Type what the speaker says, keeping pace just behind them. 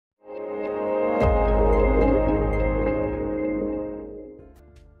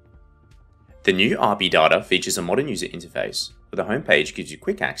The new RP Data features a modern user interface, where the homepage gives you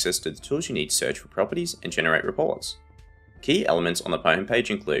quick access to the tools you need to search for properties and generate reports. Key elements on the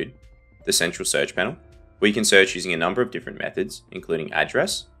homepage include the central search panel, where you can search using a number of different methods, including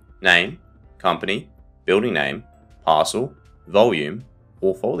address, name, company, building name, parcel, volume,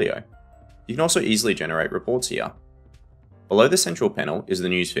 or folio. You can also easily generate reports here. Below the central panel is the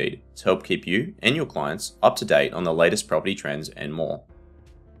newsfeed to help keep you and your clients up to date on the latest property trends and more.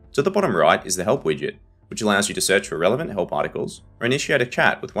 To the bottom right is the help widget, which allows you to search for relevant help articles or initiate a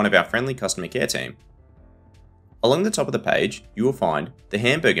chat with one of our friendly customer care team. Along the top of the page, you will find the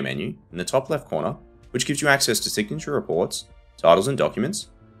hamburger menu in the top left corner, which gives you access to signature reports, titles and documents,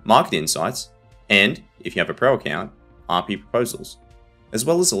 market insights, and, if you have a pro account, RP proposals, as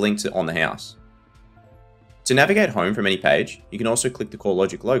well as a link to On the House. To navigate home from any page, you can also click the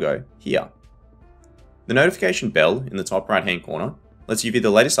CoreLogic logo here. The notification bell in the top right hand corner lets you view the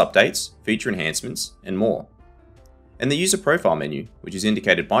latest updates, feature enhancements, and more. And the user profile menu, which is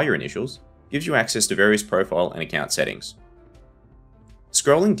indicated by your initials, gives you access to various profile and account settings.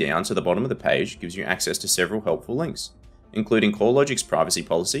 Scrolling down to the bottom of the page gives you access to several helpful links, including CoreLogic's privacy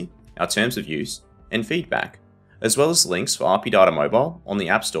policy, our terms of use, and feedback, as well as links for RP Data Mobile on the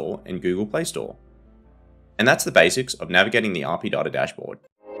App Store and Google Play Store. And that's the basics of navigating the RP Data dashboard.